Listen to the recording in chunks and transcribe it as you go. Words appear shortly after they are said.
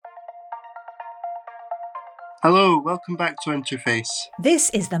Hello, welcome back to Interface.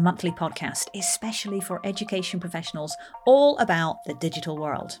 This is the monthly podcast, especially for education professionals, all about the digital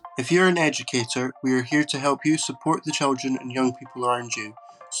world. If you're an educator, we are here to help you support the children and young people around you,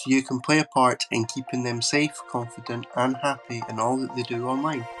 so you can play a part in keeping them safe, confident and happy in all that they do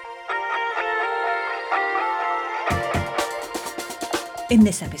online. In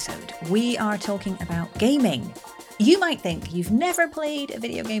this episode, we are talking about gaming. You might think you've never played a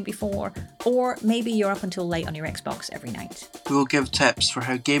video game before, or maybe you're up until late on your Xbox every night. We will give tips for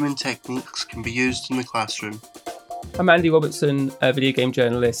how gaming techniques can be used in the classroom. I'm Andy Robertson, a video game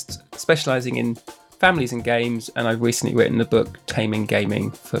journalist specialising in families and games, and I've recently written the book Taming Gaming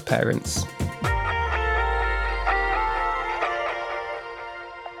for Parents.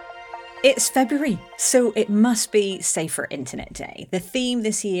 It's February, so it must be Safer Internet Day. The theme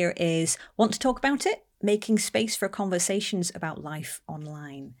this year is Want to Talk About It? Making space for conversations about life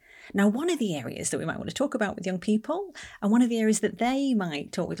online. Now, one of the areas that we might want to talk about with young people, and one of the areas that they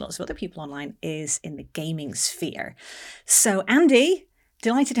might talk with lots of other people online, is in the gaming sphere. So, Andy,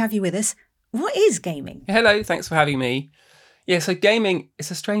 delighted to have you with us. What is gaming? Hello, thanks for having me. Yeah, so gaming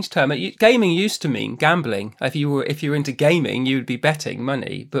is a strange term. Gaming used to mean gambling. If you were into gaming, you would be betting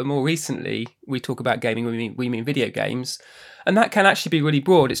money. But more recently, we talk about gaming, we mean video games. And that can actually be really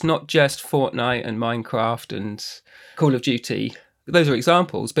broad. It's not just Fortnite and Minecraft and Call of Duty. Those are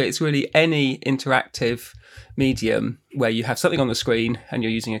examples, but it's really any interactive medium where you have something on the screen and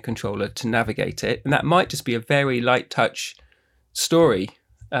you're using a controller to navigate it. And that might just be a very light touch story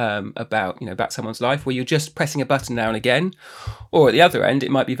about someone's life, where you're just pressing a button now and again. Or at the other end,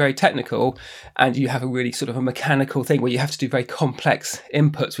 it might be very technical and you have a really sort of a mechanical thing where you have to do very complex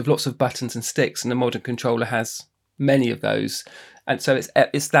inputs with lots of buttons and sticks, and the modern controller has many of those. And so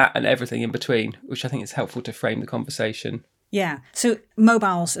it's that and everything in between, which I think is helpful to frame the conversation. Yeah. So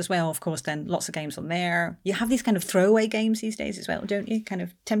mobiles as well, of course, then lots of games on there. You have these kind of throwaway games these days as well, don't you? Kind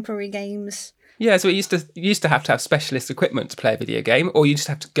of temporary games. Yeah, so you used to have specialist equipment to play a video game, or you just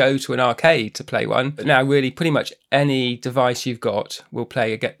have to go to an arcade to play one. But now really pretty much any device you've got will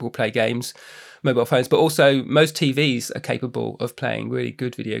play games, mobile phones, but also most TVs are capable of playing really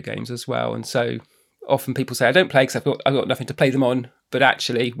good video games as well. And so often people say, I don't play because I've got nothing to play them on. But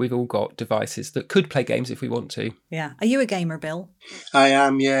actually, we've all got devices that could play games if we want to. Yeah. Are you a gamer, Bill? I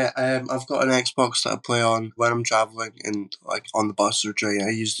am, yeah. I've got an Xbox that I play on when I'm travelling and like on the bus or train. I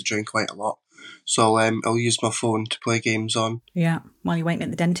use the train quite a lot. So I'll use my phone to play games on. Yeah, while you're waiting at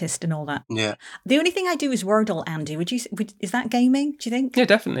the dentist and all that. Yeah. The only thing I do is Wordle, Andy. Is that gaming, do you think? Yeah,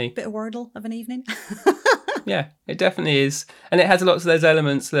 definitely. Bit of Wordle of an evening? Yeah, it definitely is. And it has lots of those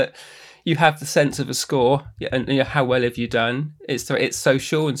elements that you have the sense of a score and how well have you done. It's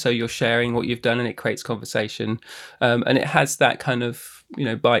social, and so you're sharing what you've done and it creates conversation. And it has that kind of,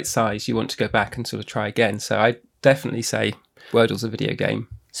 bite size. You want to go back and sort of try again. So I definitely say Wordle's a video game.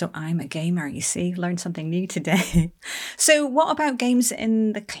 So I'm a gamer, you see, learned something new today. So what about games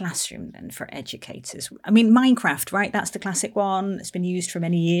in the classroom then for educators? I mean, Minecraft, right? That's the classic one. It's been used for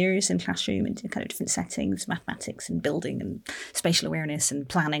many years in classroom in kind of different settings, mathematics and building and spatial awareness and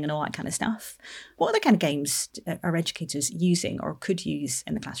planning and all that kind of stuff. What other kind of games are educators using or could use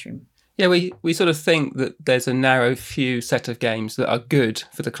in the classroom? Yeah, we sort of think that there's a narrow few set of games that are good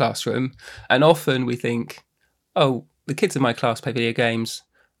for the classroom. And often we think, oh, the kids in my class play video games.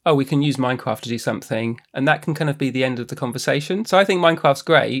 Oh, we can use Minecraft to do something, and that can kind of be the end of the conversation. So I think Minecraft's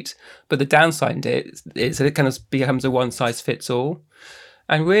great, but the downside is that it kind of becomes a one-size-fits-all.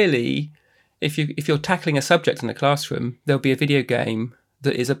 And really, if you're tackling a subject in the classroom, there'll be a video game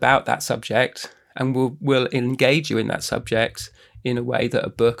that is about that subject and will engage you in that subject in a way that a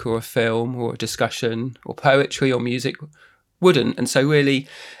book or a film or a discussion or poetry or music wouldn't. And so really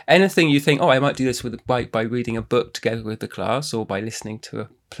anything you think, I might do this by reading a book together with the class or by listening to a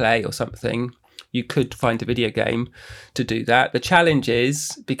play or something, you could find a video game to do that. The challenge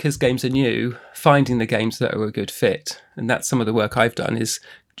is, because games are new, finding the games that are a good fit. And that's some of the work I've done is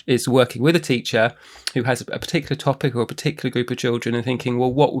working with a teacher who has a particular topic or a particular group of children and thinking,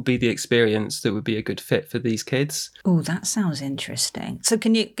 well, what would be the experience that would be a good fit for these kids? Oh, that sounds interesting. So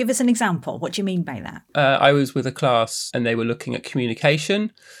can you give us an example? What do you mean by that? I was with a class and they were looking at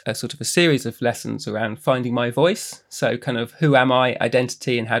communication, a sort of a series of lessons around finding my voice. So kind of who am I,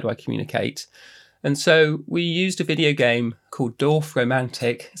 identity, and how do I communicate? And so we used a video game called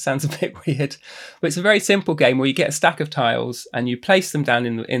Dorfromantik. It sounds a bit weird, but it's a very simple game where you get a stack of tiles and you place them down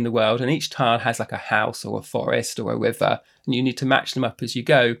in the world, and each tile has like a house or a forest or a river, and you need to match them up as you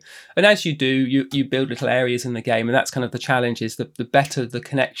go. And as you do, you build little areas in the game, and that's kind of the challenge, is that the better the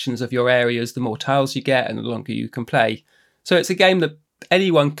connections of your areas, the more tiles you get and the longer you can play. So it's a game that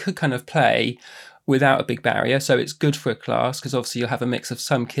anyone could kind of play, without a big barrier. So it's good for a class because obviously you'll have a mix of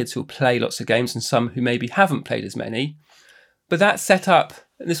some kids who'll play lots of games and some who maybe haven't played as many. But that set up,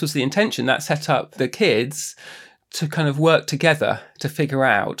 and this was the intention, that set up the kids to kind of work together to figure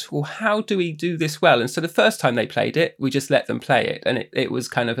out, well, how do we do this well? And so the first time they played it, we just let them play it. And it was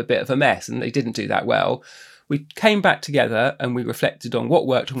kind of a bit of a mess and they didn't do that well. We came back together and we reflected on what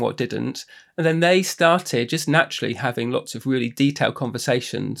worked and what didn't. And then they started just naturally having lots of really detailed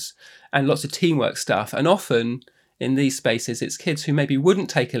conversations and lots of teamwork stuff. And often in these spaces, it's kids who maybe wouldn't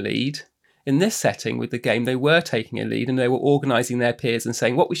take a lead. In this setting with the game, they were taking a lead and they were organising their peers and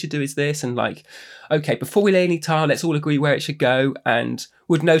saying, what we should do is this. And like, okay, before we lay any tile, let's all agree where it should go. And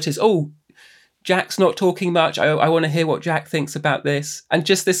would notice, oh, Jack's not talking much. I want to hear what Jack thinks about this. And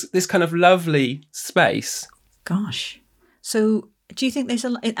just this kind of lovely space. Gosh. So do you think there's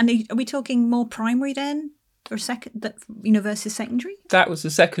and are we talking more primary then? Or versus secondary? That was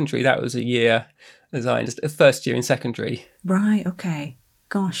the secondary. That was a year designed, a first year in secondary. Right, okay.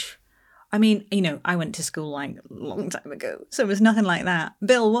 Gosh. I mean, I went to school like a long time ago, so it was nothing like that.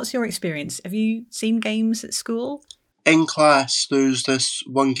 Bill, what's your experience? Have you seen games at school? In class, there's this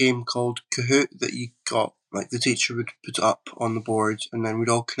one game called Kahoot that you got, like the teacher would put up on the board and then we'd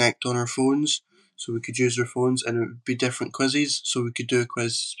all connect on our phones. So we could use our phones and it would be different quizzes. So we could do a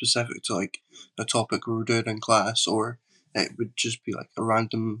quiz specific to like a topic we were doing in class, or it would just be like a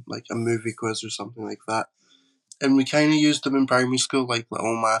random, like a movie quiz or something like that. And we kind of used them in primary school, like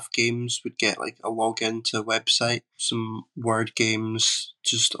little math games. We'd get like a login to a website, some word games,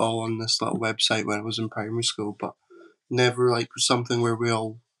 just all on this little website when I was in primary school, but never like something where we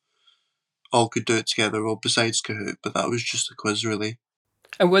all could do it together, well, besides Kahoot, but that was just a quiz really.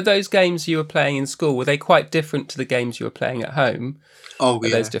 And were those games you were playing in school, were they quite different to the games you were playing at home? Oh, yeah.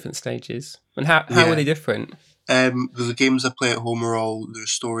 At those different stages? And how were they different? The games I play at home are all, they're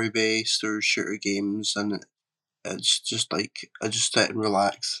story-based, they're shooter games, and it's just like, I just sit and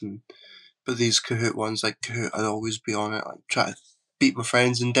relax. But these Kahoot ones, like Kahoot, I'd always be on it, like try to beat my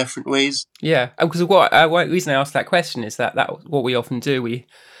friends in different ways. Yeah, because the reason I asked that question is that what we often do,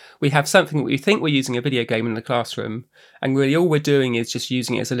 we have something that we think we're using a video game in the classroom, and really all we're doing is just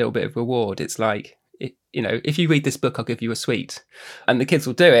using it as a little bit of reward. It's like, if you read this book, I'll give you a sweet. And the kids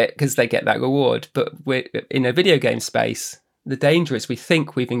will do it because they get that reward. But we're in a video game space, the danger is we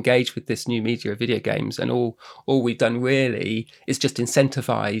think we've engaged with this new media of video games, and all we've done really is just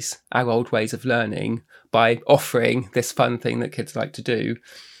incentivize our old ways of learning by offering this fun thing that kids like to do.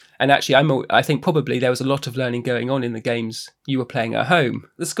 And actually, I think probably there was a lot of learning going on in the games you were playing at home.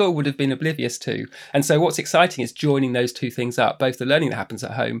 The school would have been oblivious to. And so what's exciting is joining those two things up, both the learning that happens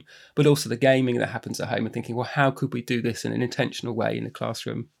at home, but also the gaming that happens at home, and thinking, well, how could we do this in an intentional way in the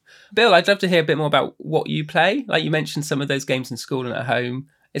classroom? Bill, I'd love to hear a bit more about what you play. Like you mentioned some of those games in school and at home.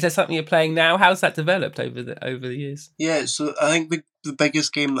 Is there something you're playing now? How's that developed over the years? Yeah, so I think the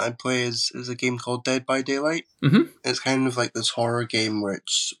biggest game that I play is a game called Dead by Daylight. Mm-hmm. It's kind of like this horror game where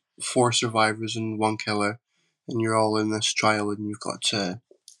it's 4 survivors and 1 killer, and you're all in this trial and you've got to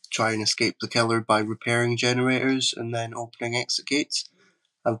try and escape the killer by repairing generators and then opening exit gates.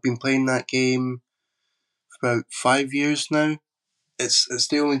 I've been playing that game for about 5 years now. It's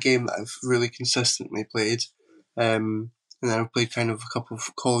the only game that I've really consistently played. And then I've played kind of a couple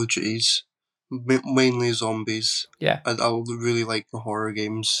of Call of Duties, mainly zombies. Yeah. I really like the horror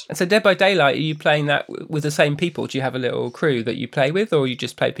games. And so Dead by Daylight, are you playing that with the same people? Do you have a little crew that you play with, or you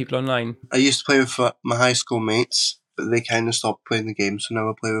just play people online? I used to play with my high school mates, but they kind of stopped playing the game, so now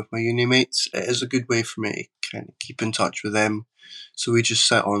I play with my uni mates. It is a good way for me to kind of keep in touch with them. So we just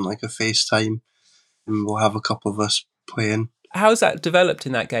sit on like a FaceTime and we'll have a couple of us playing. How's that developed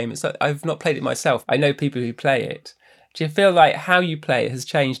in that game? It's like, I've not played it myself. I know people who play it. Do you feel like how you play it has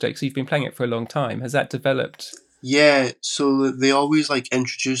changed? Because you've been playing it for a long time. Has that developed? Yeah, so they always like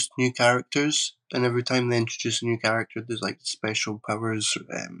introduce new characters, and every time they introduce a new character, there's like special powers.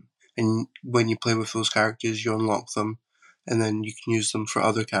 And when you play with those characters, you unlock them, and then you can use them for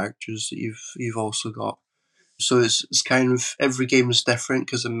other characters that you've also got. So it's kind of every game is different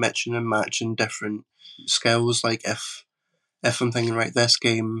because I'm mixing and matching different skills. Like if I'm thinking, right, this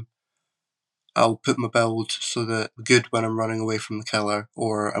game, I'll put my build so that I'm good when I'm running away from the killer,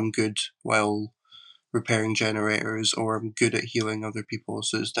 or I'm good while repairing generators, or I'm good at healing other people.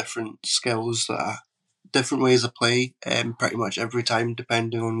 So it's different skills different ways of play, pretty much every time,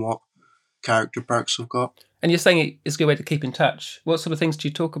 depending on what character perks I've got. And you're saying it's a good way to keep in touch. What sort of things do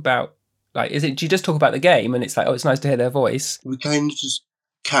you talk about? Like, do you just talk about the game and it's like, oh, it's nice to hear their voice? We kind of just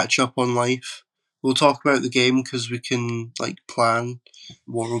catch up on life. we'll talk about the game because we can like plan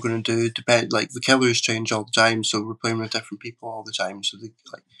what we're going to do. Like the killers change all the time, so we're playing with different people all the time. So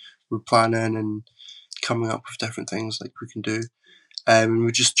we're planning and coming up with different things like we can do. And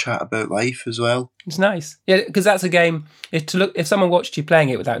we just chat about life as well. It's nice. Yeah, because that's a game, if someone watched you playing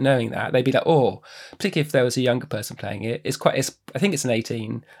it without knowing that, they'd be like, oh, particularly if there was a younger person playing it, I think it's an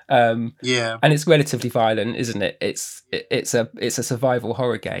 18. Yeah. And it's relatively violent, isn't it? It's a survival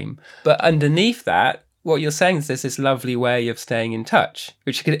horror game. But underneath that, what you're saying is there's this lovely way of staying in touch,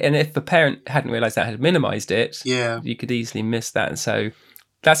 and if the parent hadn't realised that, had minimised it, you could easily miss that. And so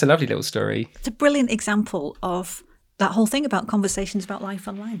that's a lovely little story. It's a brilliant example of that whole thing about conversations about life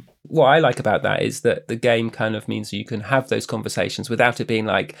online. What I like about that is that the game kind of means you can have those conversations without it being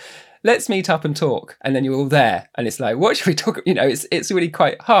like, let's meet up and talk, and then you're all there and it's like, what should we talk about? You know, it's really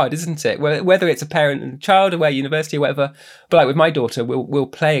quite hard, isn't it? Whether it's a parent and child away, university or whatever. But like with my daughter, we'll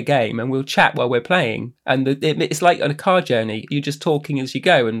play a game and we'll chat while we're playing, and it's like on a car journey. You're just talking as you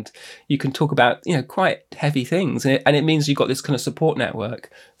go, and you can talk about, you know, quite heavy things, and it means you've got this kind of support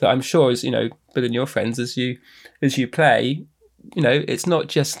network that I'm sure is, you know, within your friends as you play. You know, it's not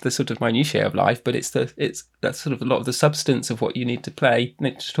just the sort of minutiae of life, but that's sort of a lot of the substance of what you need to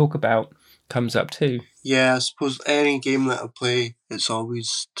talk about comes up too. Yeah, I suppose any game that I play, it's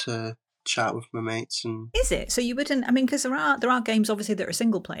always to chat with my mates. And is it? So you wouldn't? I mean, because there are games obviously that are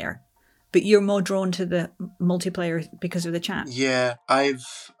single player, but you're more drawn to the multiplayer because of the chat. Yeah,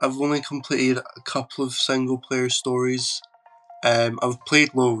 I've only completed a couple of single player stories. I've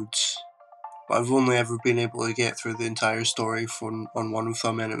played loads. I've only ever been able to get through the entire story on one of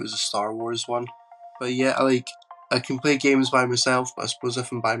them, and it was a Star Wars one. But yeah, I can play games by myself, but I suppose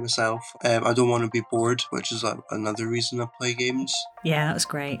if I'm by myself, I don't want to be bored, which is another reason I play games. Yeah, that was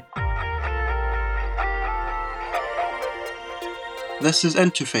great. This is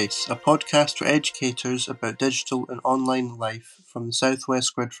Interface, a podcast for educators about digital and online life from the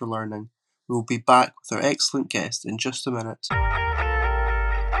Southwest Grid for Learning. We will be back with our excellent guest in just a minute.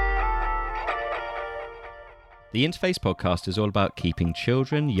 The Interface podcast is all about keeping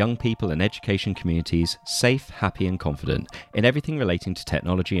children, young people and education communities safe, happy and confident in everything relating to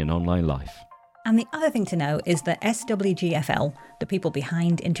technology and online life. And the other thing to know is that SWGFL, the people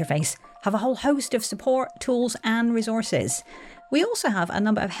behind Interface, have a whole host of support, tools and resources. We also have a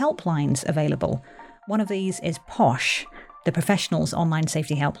number of helplines available. One of these is POSH, the Professionals Online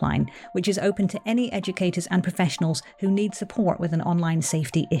Safety Helpline, which is open to any educators and professionals who need support with an online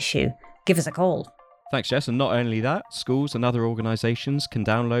safety issue. Give us a call. Thanks, Jess. And not only that, schools and other organisations can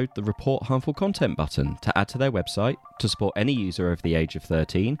download the Report Harmful Content button to add to their website to support any user over the age of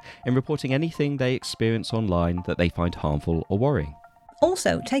 13 in reporting anything they experience online that they find harmful or worrying.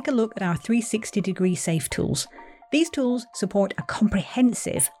 Also, take a look at our 360-degree safe tools. These tools support a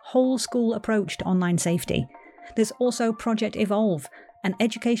comprehensive whole-school approach to online safety. There's also Project Evolve, an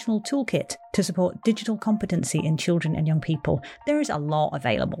educational toolkit to support digital competency in children and young people. There is a lot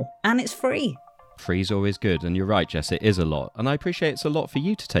available, and it's free. Free's always good, and you're right, Jess, it is a lot. And I appreciate it's a lot for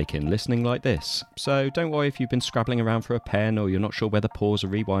you to take in listening like this. So don't worry if you've been scrabbling around for a pen or you're not sure where the pause or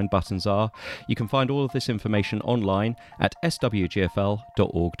rewind buttons are. You can find all of this information online at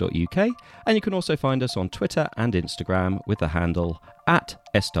swgfl.org.uk, and you can also find us on Twitter and Instagram with the handle at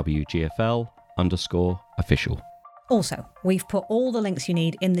swgfl_official. Also, we've put all the links you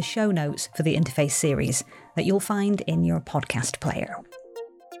need in the show notes for the Interface series that you'll find in your podcast player.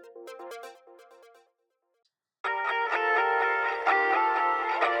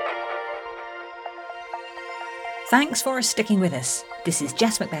 Thanks for sticking with us. This is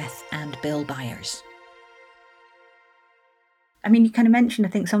Jess Macbeth and Bill Byers. I mean, you kind of mentioned, I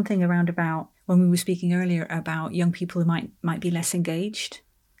think, something around about when we were speaking earlier about young people who might be less engaged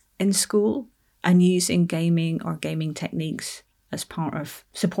in school and using gaming or gaming techniques as part of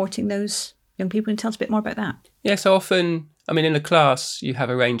supporting those young people. Can you tell us a bit more about that? Yeah, so often, I mean, in a class, you have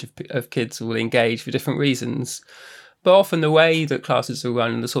a range of kids who will engage for different reasons. But often the way that classes are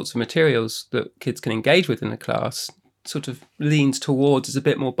run and the sorts of materials that kids can engage with in a class sort of leans towards, is a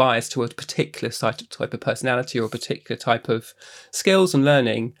bit more biased to a particular type of personality or a particular type of skills and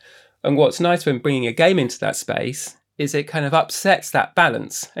learning. And what's nice when bringing a game into that space is it kind of upsets that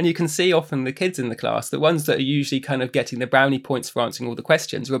balance. And you can see often the kids in the class, the ones that are usually kind of getting the brownie points for answering all the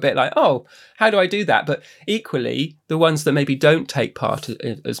questions, are a bit like, oh, how do I do that? But equally, the ones that maybe don't take part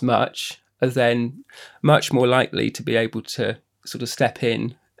as much are then much more likely to be able to sort of step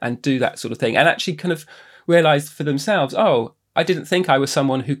in and do that sort of thing and actually kind of realise for themselves, oh, I didn't think I was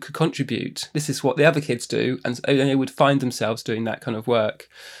someone who could contribute. This is what the other kids do. And they would find themselves doing that kind of work.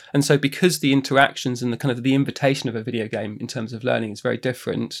 And so because the interactions and the kind of the invitation of a video game in terms of learning is very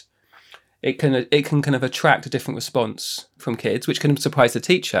different, It can kind of attract a different response from kids, which can surprise the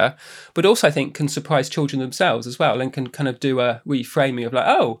teacher, but also I think can surprise children themselves as well, and can kind of do a reframing of like,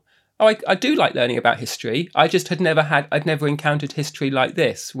 oh, I do like learning about history. I just I'd never encountered history like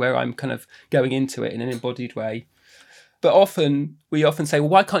this, where I'm kind of going into it in an embodied way. But we often say, well,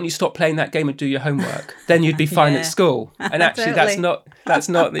 why can't you stop playing that game and do your homework? Then you'd be fine at school. And actually, Totally. that's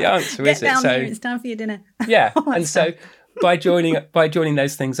not the answer, Get is it? down So here, it's time for your dinner. yeah, and so by joining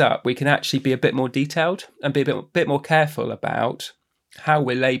those things up, we can actually be a bit more detailed and be a bit more careful about how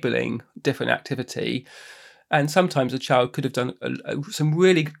we're labelling different activity. And sometimes a child could have done some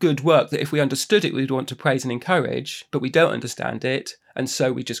really good work that if we understood it, we'd want to praise and encourage, but we don't understand it. And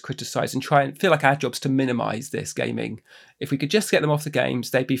so we just criticise and try and feel like our job's to minimise this gaming. If we could just get them off the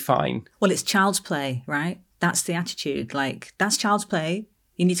games, they'd be fine. Well, it's child's play, right? That's the attitude. Like, that's child's play.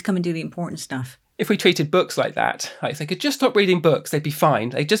 You need to come and do the important stuff. If we treated books like that, like if they could just stop reading books, they'd be fine.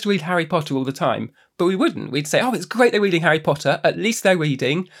 They'd just read Harry Potter all the time. But we wouldn't. We'd say, oh, it's great they're reading Harry Potter. At least they're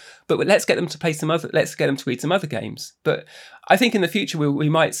reading. But let's get them to let's get them to read some other games. But I think in the future we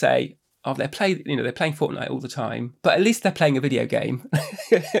might say, oh, they're playing Fortnite all the time, but at least they're playing a video game.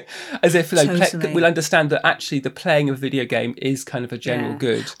 As if Totally. we'll understand that actually the playing of a video game is kind of a general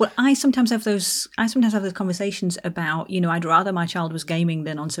good. Well, I sometimes have those conversations about, I'd rather my child was gaming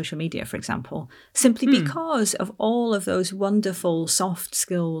than on social media, for example, simply because of all of those wonderful soft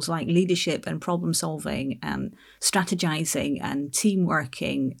skills like leadership and problem solving and strategizing and team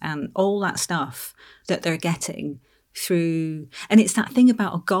working and all that stuff that they're getting through. And it's that thing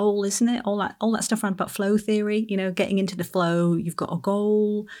about a goal, isn't it? All that stuff around about flow theory, getting into the flow. You've got a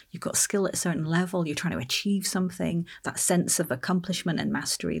goal, you've got skill at a certain level, you're trying to achieve something, that sense of accomplishment and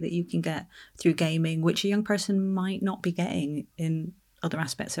mastery that you can get through gaming, which a young person might not be getting in other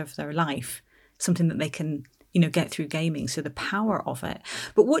aspects of their life, something that they can get through gaming. So the power of it.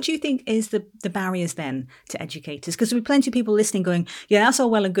 But what do you think is the barriers then to educators? Because there'll be plenty of people listening going, yeah, that's all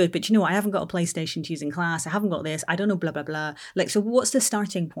well and good, but I haven't got a PlayStation to use in class. I haven't got this. I don't know, blah, blah, blah. Like, so what's the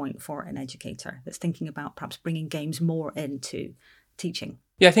starting point for an educator that's thinking about perhaps bringing games more into teaching?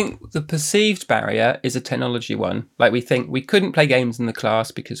 Yeah, I think the perceived barrier is a technology one. Like, we think we couldn't play games in the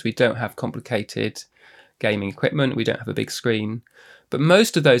class because we don't have complicated gaming equipment. We don't have a big screen. But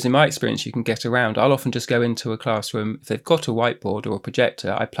most of those, in my experience, you can get around. I'll often just go into a classroom. If they've got a whiteboard or a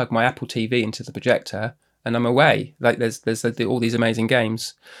projector, I plug my Apple TV into the projector and I'm away. Like there's all these amazing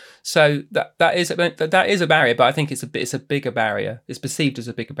games. So that is a barrier, but I think it's a bigger barrier. It's perceived as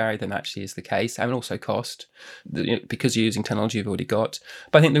a bigger barrier than actually is the case, and also cost, because you're using technology you've already got.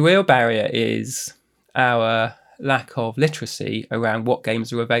 But I think the real barrier is our lack of literacy around what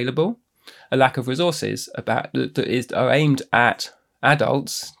games are available, a lack of resources that are aimed at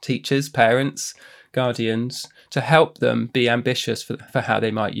adults, teachers, parents, guardians, to help them be ambitious for how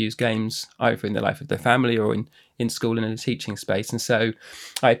they might use games, either in the life of their family or in school and in a teaching space. And so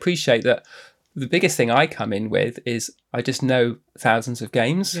I appreciate that the biggest thing I come in with is I just know thousands of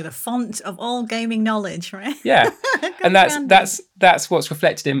games. You're the font of all gaming knowledge, right? Yeah. And that's what's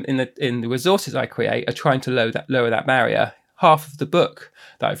reflected in the resources I create, are trying to lower that barrier. Half of the book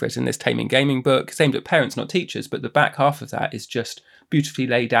that I've written, this Taming Gaming book, is aimed at parents, not teachers, but the back half of that is just beautifully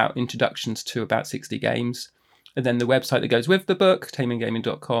laid out introductions to about 60 games. And then the website that goes with the book,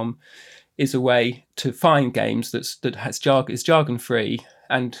 taminggaming.com, is a way to find games is jargon free,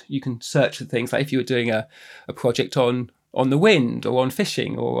 and you can search for things like if you were doing a project on the wind or on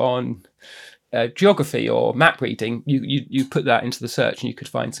fishing or on geography or map reading, you put that into the search and you could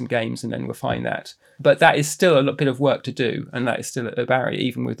find some games and then refine that. But that is still a bit of work to do, and that is still a barrier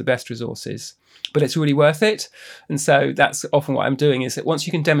even with the best resources. But it's really worth it. And so that's often what I'm doing, is that once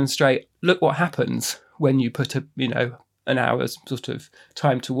you can demonstrate, look what happens when you put an hour's sort of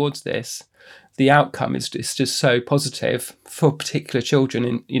time towards this, the outcome is just so positive for particular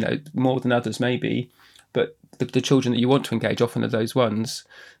children, in more than others maybe, but the children that you want to engage often are those ones.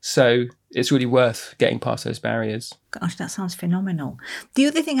 So it's really worth getting past those barriers. Gosh, that sounds phenomenal. The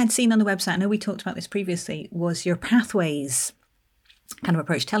other thing I'd seen on the website, I know we talked about this previously, was your pathways kind of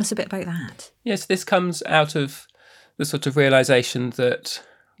approach. Tell us a bit about that. Yes, this comes out of the sort of realization that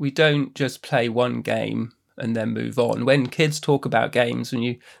we don't just play one game and then move on. When kids talk about games, when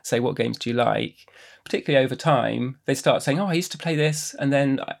you say, what games do you like, particularly over time, they start saying, oh, I used to play this, and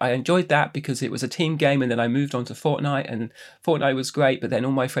then I enjoyed that because it was a team game, and then I moved on to Fortnite, and Fortnite was great, but then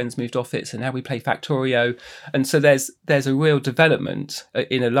all my friends moved off it, so now we play Factorio. And so there's a real development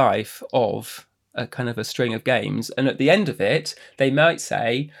in a life of a kind of a string of games, and at the end of it, they might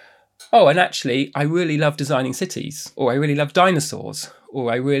say, oh, and actually, I really love designing cities, or I really love dinosaurs,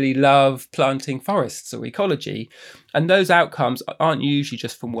 or I really love planting forests or ecology. And those outcomes aren't usually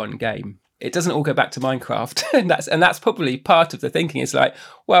just from one game. it doesn't all go back to Minecraft. and that's probably part of the thinking. It's like,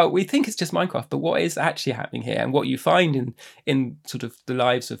 well, we think it's just Minecraft, but what is actually happening here? And what you find in sort of the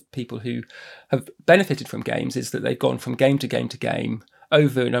lives of people who have benefited from games is that they've gone from game to game to game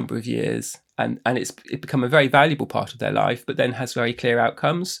over a number of years, and it's become a very valuable part of their life, but then has very clear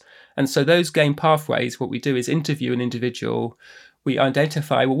outcomes. And so those game pathways, what we do is interview an individual, we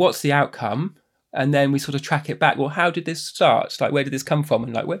identify, well, what's the outcome? And then we sort of track it back. Well, how did this start? Like, where did this come from?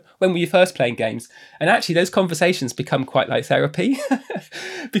 And like, when were you first playing games? And actually, those conversations become quite like therapy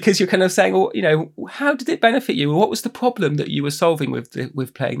because you're kind of saying, well, you know, how did it benefit you? What was the problem that you were solving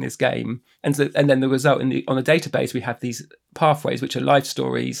with playing this game? And then the result on the database, we have these pathways, which are life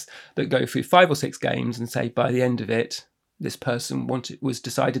stories that go through 5 or 6 games and say, by the end of it, this person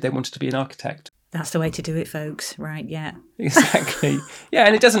decided they wanted to be an architect. That's the way to do it, folks. Right, yeah. Exactly. Yeah,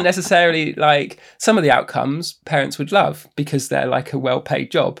 and it doesn't necessarily, like, some of the outcomes parents would love because they're like a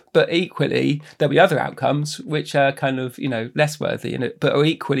well-paid job. But equally, there'll be other outcomes which are kind of, you know, less worthy, but are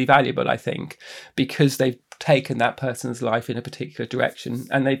equally valuable, I think, because they've taken that person's life in a particular direction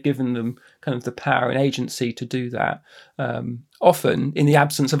and they've given them kind of the power and agency to do that. Often in the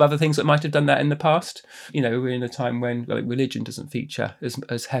absence of other things that might have done that in the past. You know, we're in a time when religion doesn't feature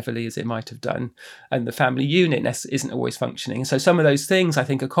as heavily as it might have done, and the family unit isn't always functioning. So some of those things, I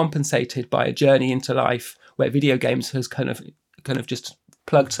think, are compensated by a journey into life where video games has kind of just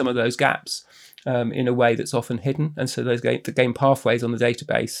plugged some of those gaps in a way that's often hidden. And so the game pathways on the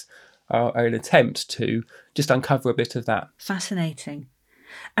database are an attempt to just uncover a bit of that. Fascinating.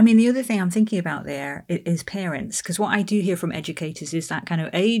 I mean, the other thing I'm thinking about there is parents, because what I do hear from educators is that kind of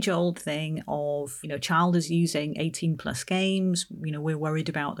age-old thing of, you know, child is using 18 plus games, you know, we're worried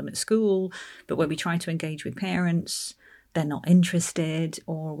about them at school, but when we try to engage with parents, they're not interested,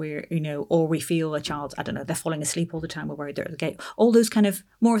 or we feel a child, I don't know, they're falling asleep all the time, we're worried they're at the game. All those kind of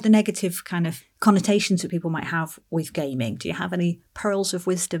more of the negative kind of connotations that people might have with gaming. Do you have any pearls of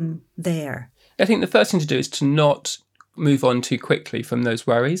wisdom there? I think the first thing to do is to not move on too quickly from those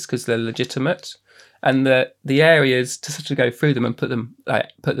worries because they're legitimate, and the areas to sort of go through them and put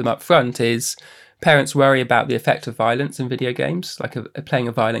them up front is parents worry about the effect of violence in video games, like playing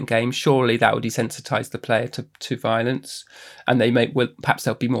a violent game. Surely that will desensitize the player to violence, and perhaps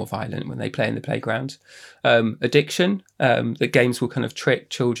they'll be more violent when they play in the playground. Addiction, that games will kind of trick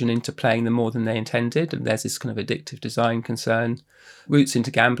children into playing them more than they intended, and there's this kind of addictive design concern. Roots into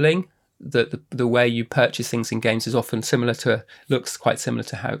gambling, that the way you purchase things in games is often looks quite similar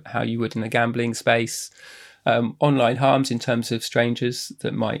to how you would in a gambling space. Online harms in terms of strangers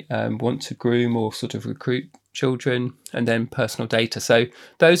that might want to groom or sort of recruit children, and then personal data. So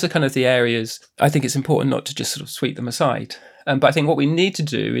those are kind of the areas I think it's important not to just sort of sweep them aside. But I think what we need to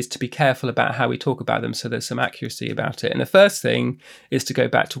do is to be careful about how we talk about them so there's some accuracy about it. And the first thing is to go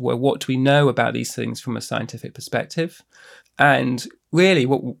back to, well, what do we know about these things from a scientific perspective? And really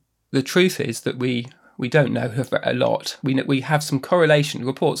the truth is that we don't know a lot. We have some correlation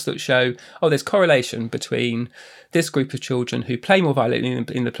reports that show, there's correlation between this group of children who play more violently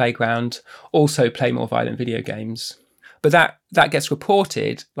in the playground also play more violent video games. But that gets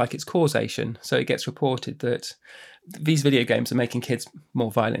reported like it's causation. So it gets reported that these video games are making kids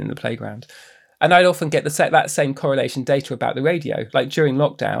more violent in the playground. And I'd often get that same correlation data about the radio. Like during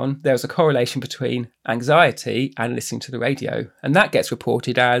lockdown, there was a correlation between anxiety and listening to the radio. And that gets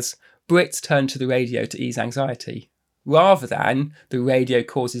reported as Brits turn to the radio to ease anxiety, rather than the radio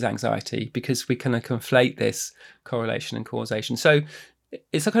causes anxiety, because we kind of conflate this correlation and causation. So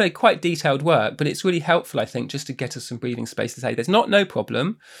it's a kind of quite detailed work, but it's really helpful, I think, just to get us some breathing space to say there's no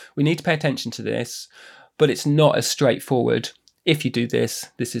problem. We need to pay attention to this, but it's not as straightforward. If you do this,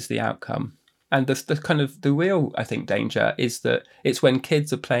 this is the outcome. And the real, I think, danger is that it's when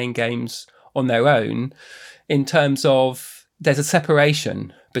kids are playing games on their own, in terms of there's a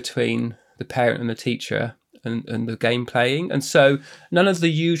separation between the parent and the teacher and the game playing. And so none of the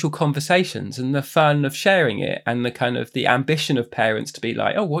usual conversations and the fun of sharing it and the kind of the ambition of parents to be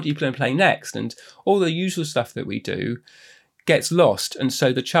like, what are you going to play next? And all the usual stuff that we do gets lost. And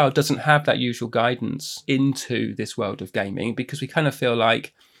so the child doesn't have that usual guidance into this world of gaming, because we kind of feel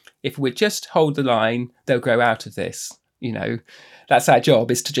like if we just hold the line, they'll grow out of this. You know, that's our job,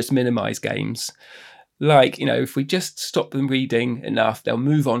 is to just minimize games. Like, you know, if we just stop them reading enough, they'll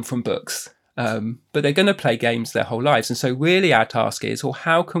move on from books. But they're going to play games their whole lives. And so really our task is,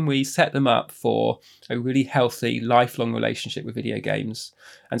 how can we set them up for a really healthy, lifelong relationship with video games?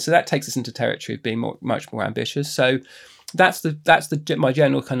 And so that takes us into territory of being much more ambitious. So that's my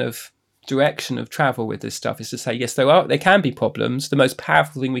general kind of direction of travel with this stuff, is to say, yes, there can be problems. The most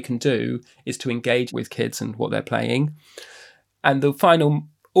powerful thing we can do is to engage with kids and what they're playing. And the final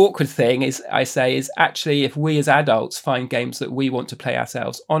awkward thing is actually if we as adults find games that we want to play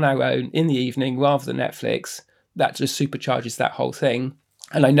ourselves on our own in the evening rather than Netflix, that just supercharges that whole thing.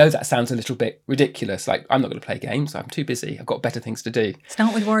 And I know that sounds a little bit ridiculous. Like, I'm not going to play games. I'm too busy. I've got better things to do.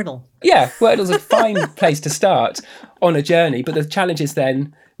 Start with Wordle. Yeah, Wordle's a fine place to start on a journey. But the challenge is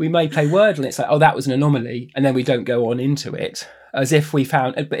then we may play Wordle and it's like, oh, that was an anomaly. And then we don't go on into it. As if we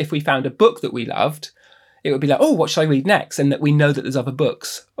found a book that we loved, it would be like, oh, what shall I read next? And that we know that there's other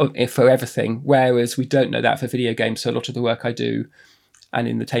books for everything. Whereas we don't know that for video games. So a lot of the work I do, and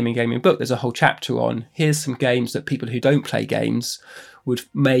in the Taming Gaming book, there's a whole chapter on here's some games that people who don't play games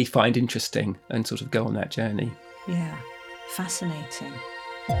may find interesting, and sort of go on that journey. Yeah, fascinating.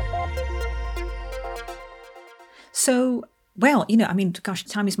 So, well, gosh,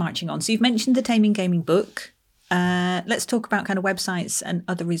 time is marching on. So you've mentioned the Taming Gaming book. Let's talk about kind of websites and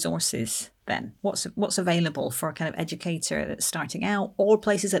other resources then. What's available for a kind of educator that's starting out, or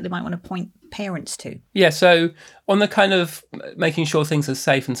places that they might want to point parents to? Yeah, so on the kind of making sure things are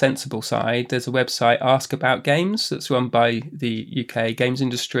safe and sensible side, there's a website, Ask About Games, that's run by the UK games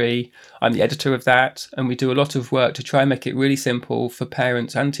industry. I'm the editor of that, and we do a lot of work to try and make it really simple for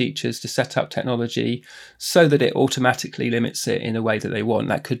parents and teachers to set up technology so that it automatically limits it in a way that they want.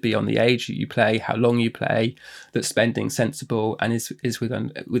 That could be on the age that you play, how long you play, that spending's sensible and is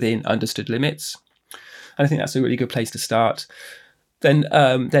within understood limits. And I think that's a really good place to start. Then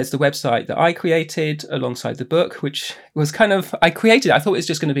there's the website that I created alongside the book, which was I thought it was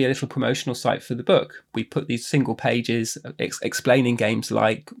just going to be a little promotional site for the book. We put these single pages explaining games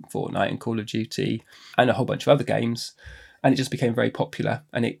like Fortnite and Call of Duty and a whole bunch of other games. And it just became very popular.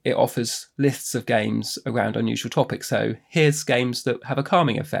 And it offers lists of games around unusual topics. So here's games that have a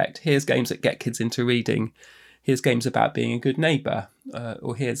calming effect. Here's games that get kids into reading. Here's games about being a good neighbour.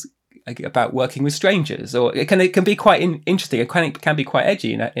 Or here's about working with strangers, or it can be quite interesting. It can be quite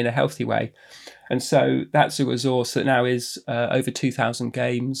edgy in a healthy way. And so that's a resource that now is over 2,000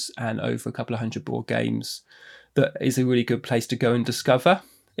 games and over a couple of hundred board games. That is a really good place to go and discover.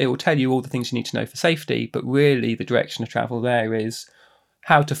 It will tell you all the things you need to know for safety, but really the direction of travel there is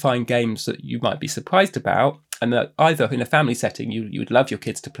how to find games that you might be surprised about, and that either in a family setting you would love your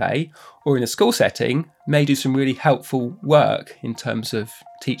kids to play, or in a school setting may do some really helpful work in terms of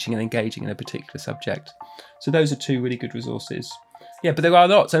teaching and engaging in a particular subject. So those are two really good resources. Yeah, but there are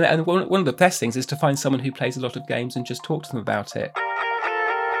lots, and one of the best things is to find someone who plays a lot of games and just talk to them about it.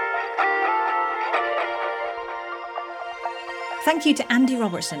 Thank you to Andy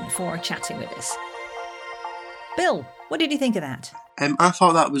Robertson for chatting with us. Bill, what did you think of that? I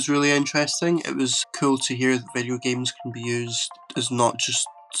thought that was really interesting. It was cool to hear that video games can be used as not just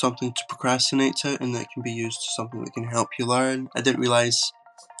something to procrastinate to, and that it can be used as something that can help you learn. I didn't realise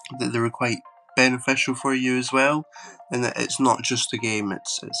that they were quite beneficial for you as well, and that it's not just a game,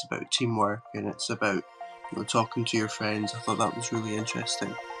 it's about teamwork, and it's about talking to your friends. I thought that was really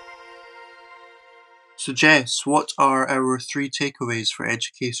interesting. So Jess, what are our 3 takeaways for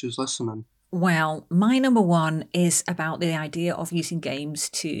educators listening? Well, my number one is about the idea of using games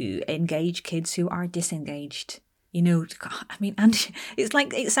to engage kids who are disengaged. Andy, it's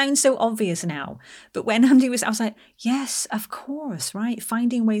like, it sounds so obvious now, but when Andy I was like, yes, of course, right?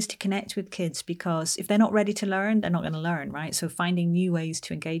 Finding ways to connect with kids, because if they're not ready to learn, they're not going to learn, right? So finding new ways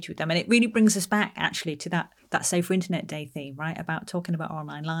to engage with them. And it really brings us back actually to that Safer Internet Day theme, right? About talking about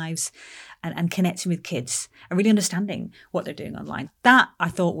online lives and connecting with kids and really understanding what they're doing online. That I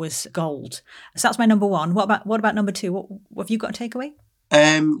thought was gold. So that's my number one. What about number 2? What have you got a takeaway?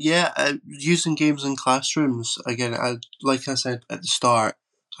 Using games in classrooms. Again, like I said at the start,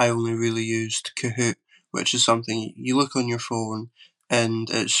 I only really used Kahoot, which is something you look on your phone and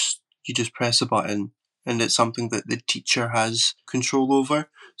you just press a button, and it's something that the teacher has control over.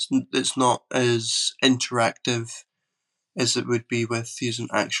 It's not as interactive as it would be with using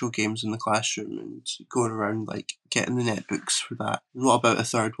actual games in the classroom and going around like getting the netbooks for that. And what about a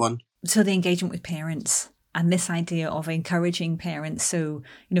third one? So the engagement with parents. And this idea of encouraging parents. So,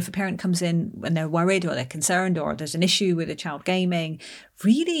 if a parent comes in when they're worried or they're concerned or there's an issue with a child gaming,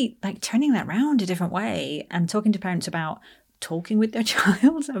 really like turning that around a different way and talking to parents about talking with their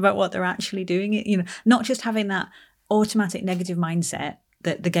child about what they're actually doing. Not just having that automatic negative mindset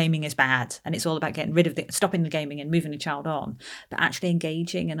that the gaming is bad and it's all about getting rid of stopping the gaming and moving the child on, but actually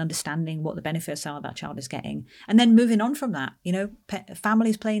engaging and understanding what the benefits are that child is getting. And then moving on from that,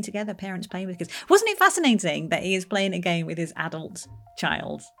 families playing together, parents playing with kids. Wasn't it fascinating that he is playing a game with his adult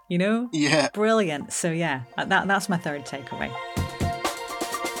child, Yeah. Brilliant. So yeah, that's my third takeaway.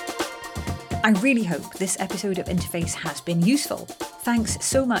 I really hope this episode of Interface has been useful. Thanks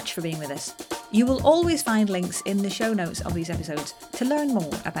so much for being with us. You will always find links in the show notes of these episodes to learn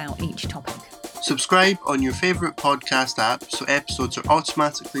more about each topic. Subscribe on your favourite podcast app so episodes are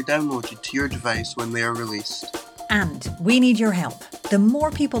automatically downloaded to your device when they are released. And we need your help. The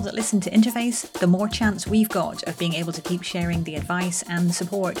more people that listen to Interface, the more chance we've got of being able to keep sharing the advice and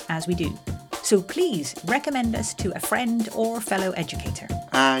support as we do. So please recommend us to a friend or fellow educator.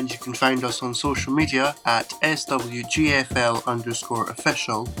 And you can find us on social media at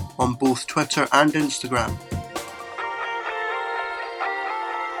SWGFL_official on both Twitter and Instagram.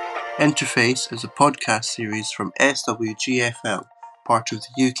 Interface is a podcast series from SWGFL, part of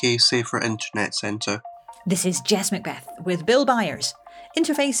the UK Safer Internet Centre. This is Jess Macbeth with Bill Byers.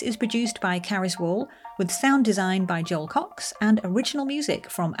 Interface is produced by Caris Wall, with sound design by Joel Cox and original music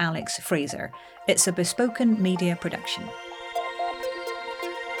from Alex Fraser. It's a Bespoken Media production.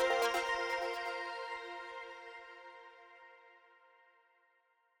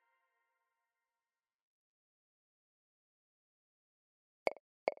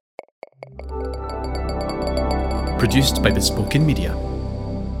 Produced by Bespoken Media.